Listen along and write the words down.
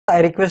I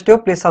request you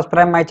please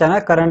subscribe my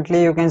channel.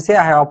 Currently you can see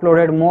I have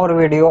uploaded more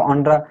video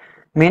on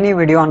many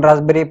video on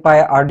Raspberry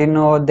Pi,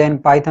 Arduino, then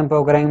Python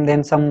programming,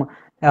 then some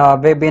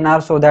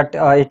webinar, so that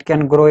it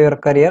can grow your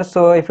career.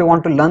 So if you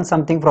want to learn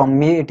something from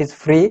me, it is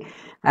free,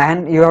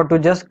 and you have to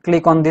just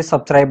click on this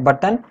subscribe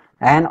button,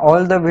 and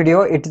all the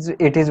video it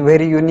is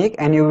very unique,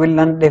 and you will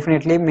learn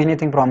definitely many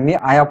things from me.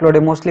 I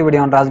uploaded mostly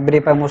video on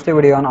Raspberry Pi, mostly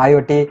video on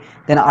IoT,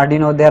 then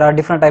Arduino. There are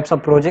different types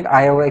of project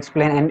I have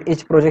explained, and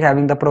each project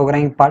having the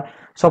programming part.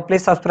 So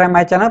please subscribe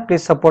my channel,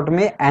 please support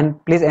me,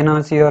 and please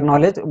enhance your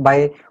knowledge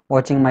by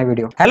watching my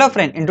video. Hello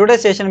friend, in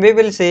today's session we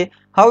will see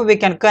how we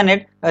can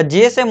connect a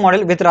GSM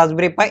model with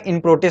Raspberry Pi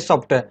in Proteus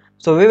software.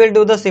 So we will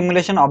do the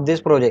simulation of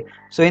this project.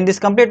 So in this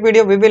complete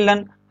video we will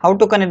learn how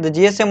to connect the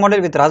GSM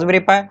model with Raspberry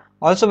Pi.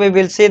 Also we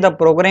will see the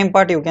programming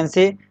part. You can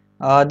see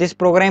this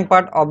programming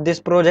part of this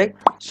project.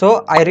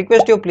 So I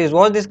request you please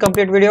watch this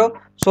complete video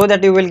so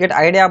that you will get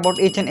idea about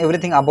each and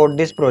everything about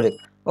this project.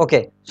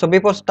 Okay, so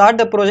before start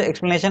the project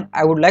explanation,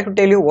 I would like to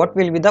tell you what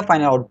will be the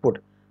final output.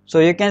 So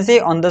you can see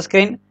on the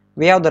screen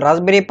we have the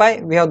Raspberry Pi,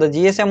 we have the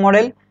GSM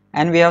model,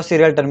 and we have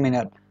serial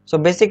terminal. So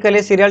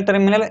basically serial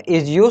terminal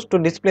is used to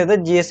display the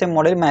GSM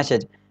model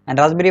message, and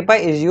Raspberry Pi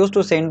is used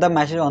to send the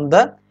message on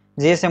the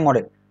GSM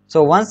model.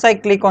 So once I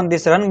click on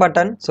this run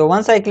button,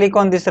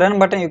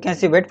 you can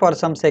see wait for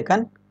some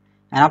second,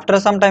 and after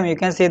some time you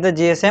can see the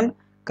GSM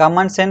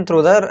command sent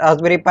through the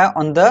Raspberry Pi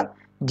on the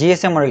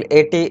GSM model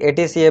 80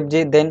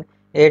 CFG, then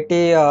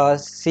 80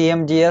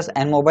 CMGS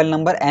and mobile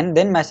number, and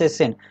then message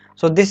sent.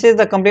 So this is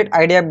the complete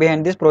idea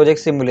behind this project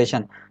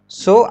simulation.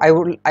 So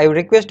I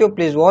request you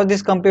please watch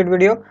this complete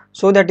video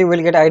so that you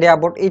will get idea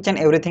about each and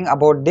everything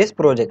about this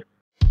project.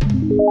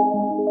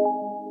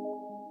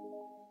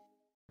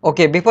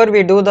 Okay, before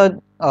we do the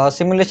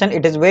simulation,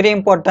 it is very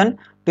important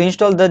to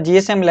install the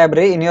GSM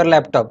library in your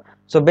laptop.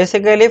 So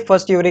basically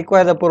first you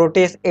require the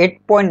Proteus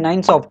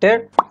 8.9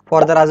 software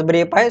for the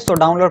Raspberry Pi. So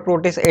download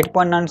Proteus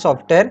 8.9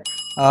 software.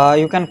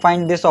 You can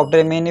find this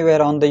software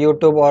anywhere on the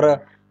YouTube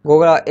or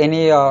Google.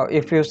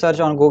 If you search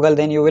on Google,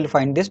 then you will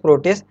find this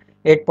Proteus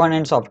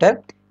 8.9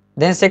 software.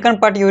 Then second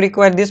part, you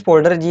require this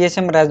folder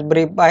GSM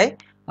Raspberry Pi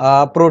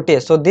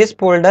Proteus. So this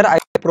folder I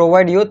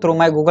provide you through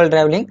my Google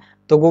Drive link.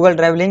 So Google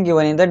Drive link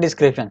given in the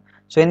description.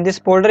 So in this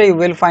folder you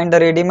will find the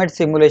READYMADE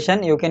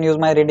simulation. You can use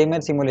my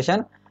READYMADE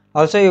simulation.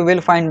 Also you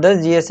will find the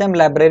GSM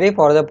library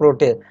for the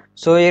Proteus.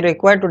 So you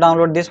require to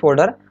download this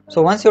folder.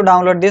 So once you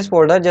download this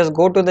folder, just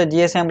go to the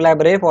GSM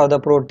library for the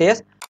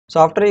Proteus. So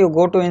after you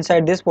go to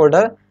inside this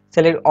folder,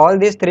 select all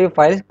these three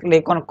files,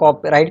 click on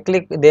copy, right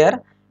click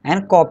there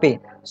and copy.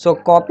 So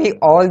copy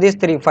all these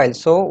three files.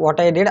 So what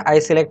I did, I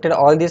selected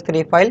all these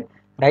three files,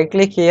 right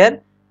click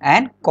here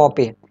and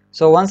copy.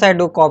 So once I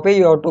do copy,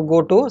 you have to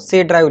go to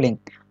C drive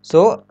link.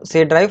 So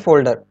C drive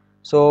folder.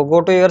 So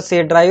go to your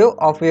C drive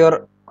of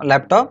your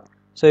laptop.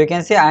 So you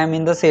can see I am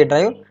in the C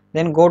drive.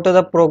 Then go to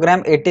the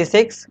program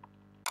 86,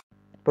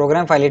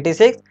 program file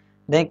 86.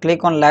 Then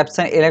click on labs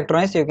and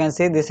electronics. You can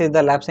see this is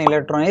the labs and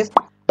electronics.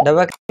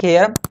 Double click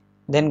here.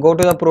 Then go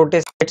to the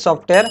Proteus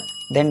software.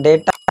 Then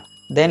data.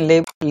 Then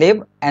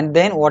lib, and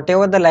then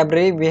whatever the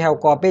library we have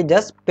copied,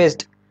 just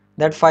paste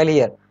that file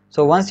here.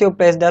 So once you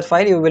paste that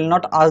file, you will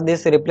not ask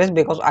this replace,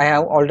 because I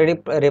have already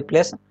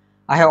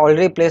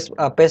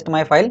paste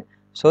my file.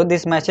 So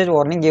this message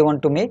warning given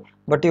to me,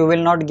 but you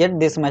will not get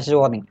this message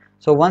warning.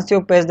 So once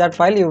you paste that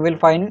file, you will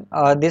find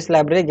this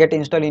library get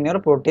installed in your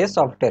Proteus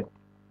software.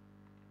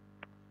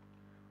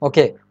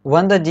 Okay,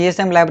 when the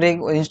GSM library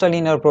installed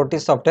in your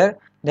Proteus software,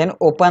 then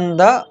open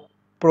the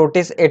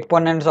Proteus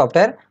 8.9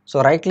 software.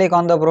 So right click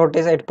on the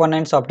Proteus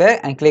 8.9 software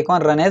and click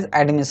on run as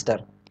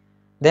administrator.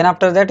 Then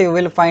after that you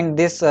will find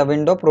this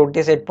window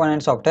Proteus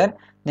 8.9 software.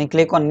 Then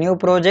click on new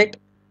project.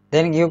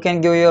 Then you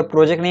can give your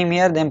project name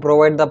here. Then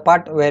provide the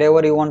path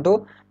wherever you want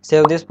to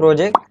save this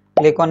project.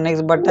 Click on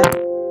next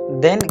button.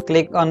 Then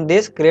click on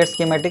this create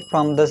schematic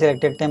from the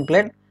selected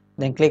template.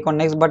 Then click on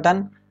next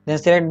button. Then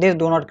select this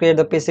do not create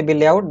the PCB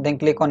layout. Then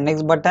click on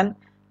next button.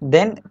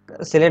 Then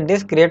select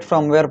this create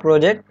from where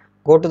project.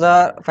 Go to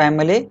the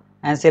family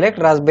and select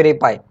Raspberry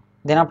Pi.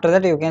 Then after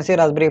that you can see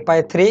Raspberry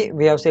Pi 3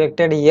 we have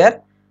selected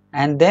here,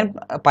 and then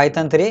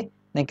Python 3.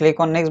 Then click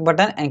on next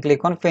button and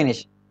click on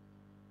finish.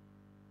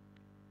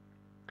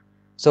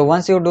 So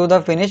once you do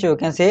the finish, you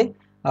can see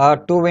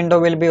two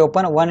window will be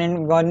open.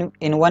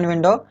 In one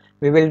window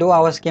we will do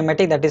our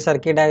schematic, that is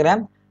circuit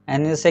diagram,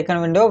 and in the second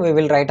window we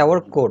will write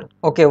our code.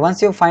 Okay,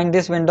 once you find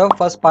this window,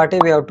 first part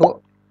we have to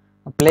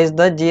place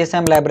the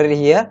GSM library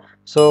here.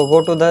 So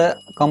go to the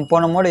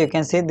component mode. You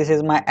can see this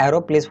is my arrow,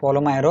 please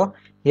follow my arrow.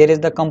 Here is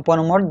the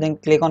component mode. Then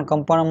click on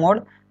component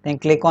mode, then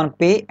click on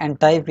P and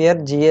type here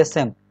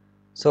GSM.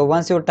 So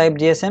once you type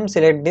GSM,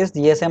 select this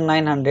GSM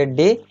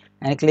 900D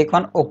and click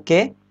on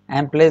OK,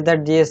 and place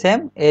that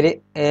GSM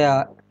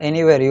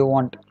anywhere you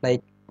want,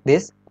 like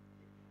this.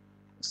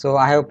 So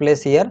I have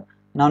placed here.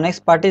 Now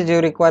next part is you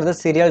require the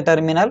serial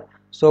terminal.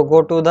 So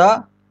go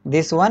to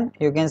this one.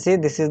 You can see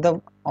this is the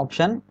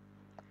option.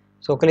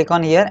 So click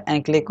on here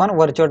and click on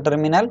virtual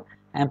terminal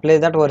and place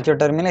that virtual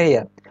terminal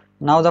here.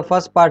 Now the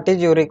first part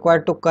is you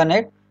require to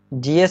connect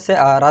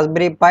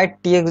Raspberry Pi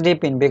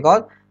TXD pin,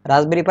 because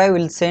Raspberry Pi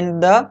will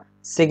send the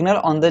signal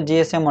on the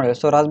GSM model.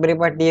 So Raspberry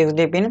Pi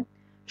TXD pin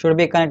should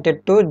be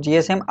connected to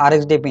GSM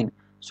RxD pin.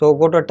 So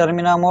go to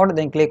terminal mode,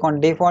 then click on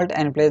default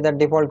and place the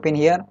default pin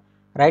here.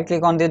 Right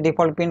click on this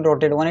default pin,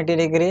 rotate 180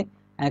 degree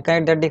and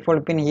connect the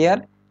default pin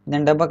here.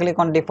 Then double click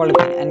on default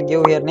pin and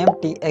give here name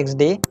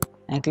TXD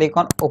and click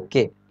on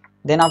OK.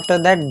 Then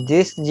after that,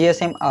 this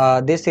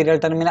GSM this serial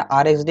terminal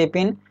RxD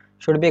pin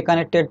should be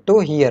connected to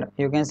here.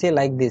 You can see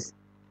like this.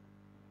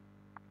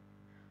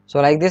 So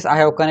like this I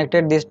have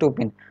connected these two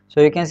pin. So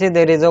you can see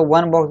there is a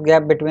one box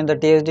gap between the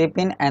TXD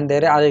pin and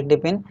there is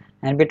RxD pin,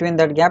 and between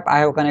that gap I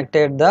have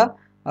connected the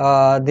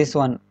this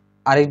one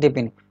RxD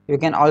pin. You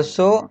can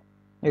also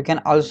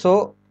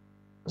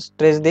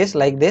stretch this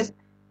like this,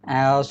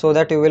 so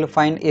that you will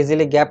find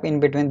easily gap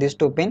in between these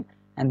two pin,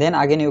 and then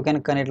again you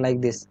can connect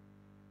like this.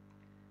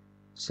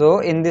 So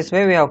in this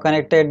way we have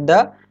connected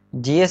the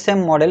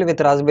GSM model with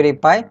Raspberry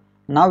Pi.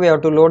 Now we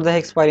have to load the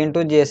hex file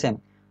into GSM.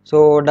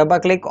 So double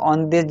click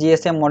on this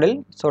GSM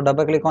model. So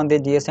double click on the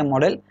GSM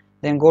model,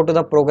 then go to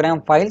the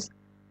program files,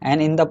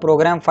 and in the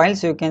program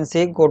files you can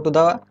see go to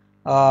the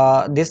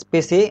this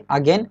PC,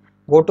 again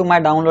go to my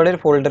downloaded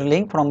folder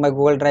link from my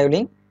Google Drive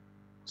link.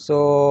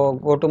 So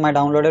go to my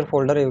downloaded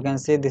folder, you can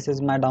see this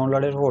is my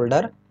downloaded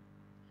folder,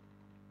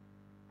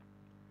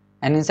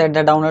 and inside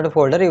the download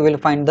folder you will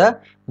find the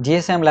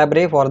GSM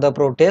library for the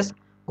Proteus.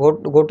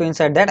 Go to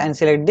inside that and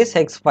select this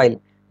hex file,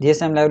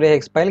 GSM library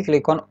hex file,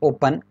 click on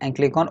open and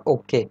click on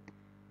OK.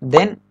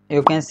 Then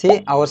you can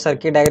see our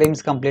circuit diagram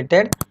is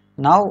completed.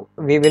 Now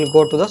we will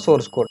go to the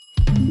source code.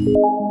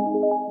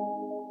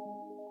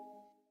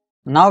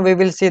 Now we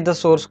will see the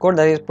source code,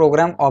 that is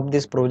program of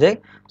this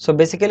project. So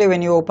basically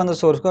when you open the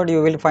source code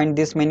you will find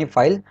this many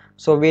files.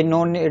 So we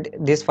no need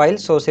this file,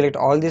 so select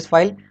all this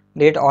file,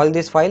 delete all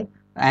this file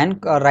and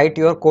write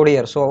your code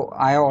here. So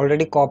I have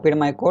already copied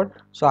my code,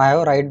 so I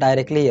have write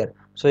directly here.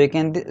 So you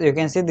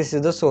can see this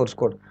is the source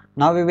code.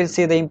 Now we will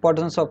see the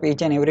importance of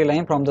each and every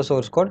line from the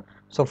source code.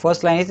 So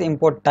first line is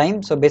import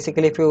time. So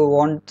basically if you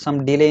want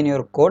some delay in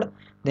your code,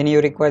 then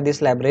you require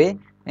this library,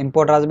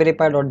 import raspberry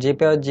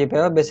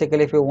pi.gpio.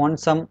 Basically if you want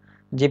some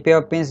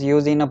GPIO pins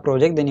used in a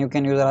project, then you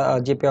can use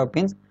GPIO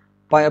pins.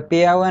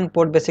 PIO and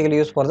port basically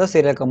used for the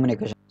serial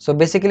communication. So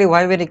basically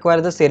why we require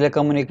the serial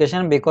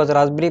communication, because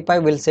Raspberry Pi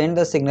will send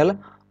the signal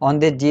on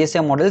the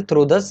GSM model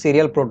through the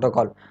serial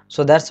protocol.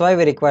 So that's why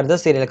we require the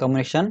serial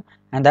communication,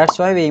 and that's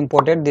why we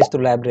imported this to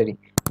library.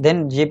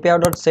 Then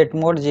GPIO.set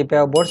mode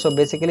GPIO board. So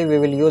basically we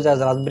will use as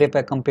Raspberry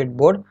Pi complete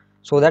board,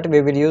 so that we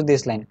will use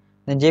this line.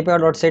 Then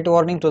GPIO.set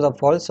warning to the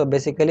false. So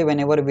basically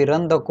whenever we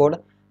run the code,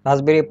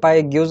 Raspberry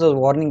Pi gives us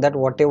warning that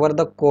whatever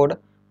the code,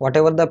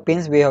 whatever the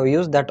pins we have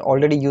used that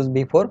already used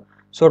before.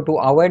 So to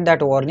avoid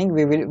that warning,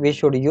 we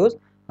should use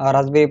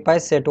Raspberry Pi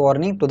set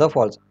warning to the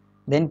false.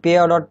 Then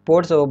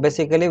PIO.port. So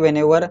basically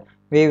whenever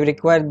we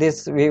require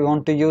this, we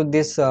want to use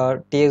this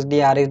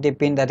TXD RxD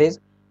pin that is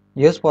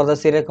used for the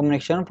serial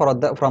communication from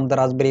the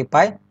Raspberry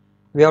Pi.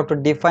 We have to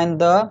define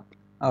the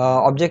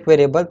object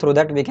variable, through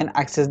that we can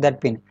access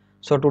that pin.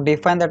 So to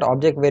define that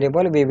object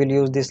variable we will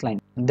use this line.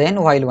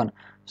 Then while one.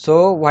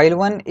 So while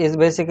one is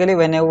basically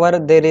whenever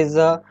there is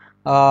a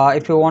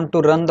if you want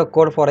to run the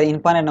code for an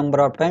infinite number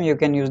of time, you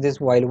can use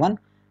this while one.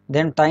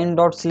 Then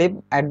time.sleep,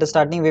 at the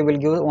starting we will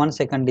give 1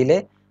 second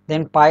delay.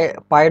 Then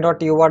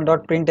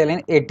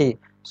pi.ur.println 80.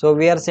 So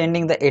we are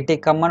sending the 80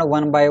 command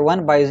one by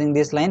one by using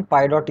this line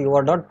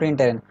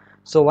pi.ur.println.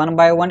 So one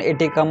by one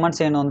 80 commands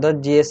sent on the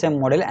GSM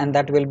model, and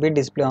that will be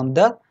displayed on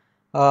the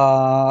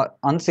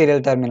on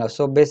serial terminal.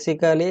 So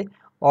basically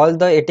all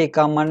the 80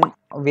 command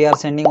we are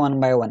sending one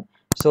by one.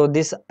 So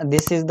this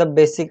is the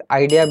basic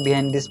idea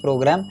behind this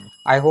program.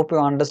 I hope you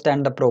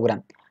understand the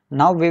program.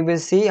 Now we will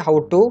see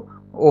how to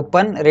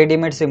open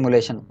ready-made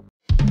simulation.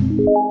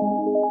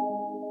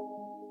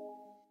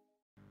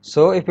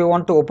 So if you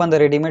want to open the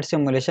ready-made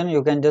simulation,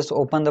 you can just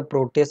open the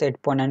Proteus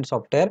 8.9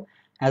 software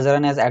as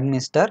run as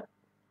administrator.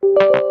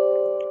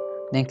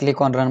 Then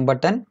click on run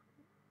button.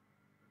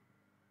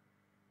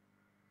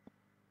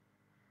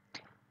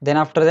 Then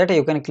after that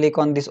you can click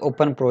on this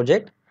open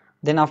project.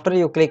 Then after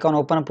you click on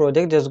open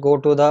project, just go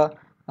to the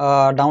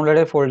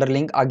downloaded folder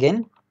link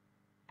again.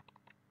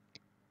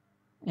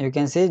 You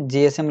can see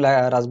GSM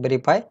Raspberry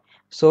Pi.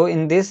 So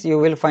in this you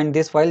will find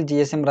this file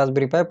GSM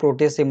Raspberry Pi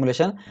Proteus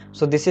simulation.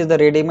 So this is the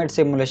ready-made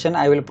simulation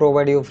I will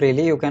provide you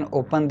freely. You can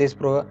open this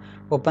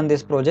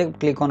project,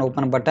 click on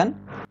open button.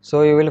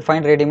 So you will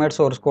find ready-made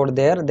source code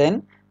there,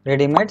 then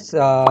ready-made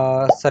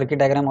circuit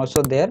diagram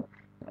also there.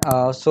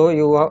 So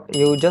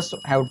you just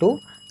have to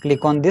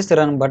click on this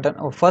run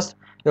button. First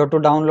you have to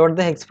download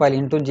the hex file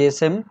into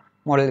GSM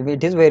model.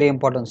 It is very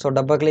important. So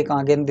double click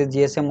again this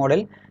GSM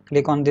model,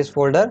 click on this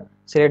folder,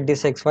 select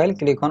this hex file,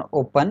 click on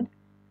open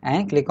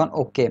and click on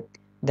OK.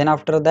 Then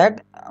after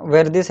that,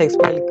 where this hex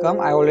file come,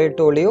 I already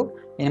told you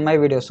in my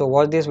video, so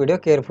watch this video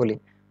carefully.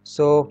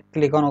 So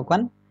click on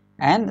open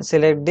and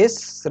select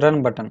this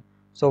run button.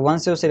 So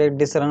once you select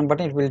this run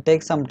button, it will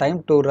take some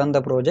time to run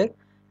the project,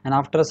 and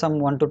after some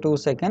 1 to 2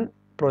 seconds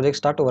project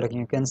start working.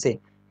 You can see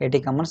 80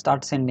 commands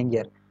start sending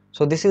here.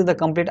 So this is the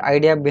complete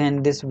idea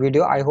behind this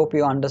video. I hope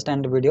you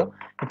understand the video.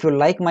 If you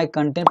like my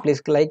content,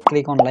 please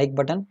click on like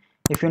button.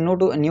 If you're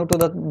new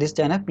to this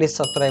channel, please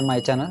subscribe my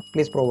channel.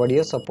 Please provide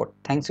your support.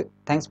 Thanks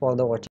for the watching.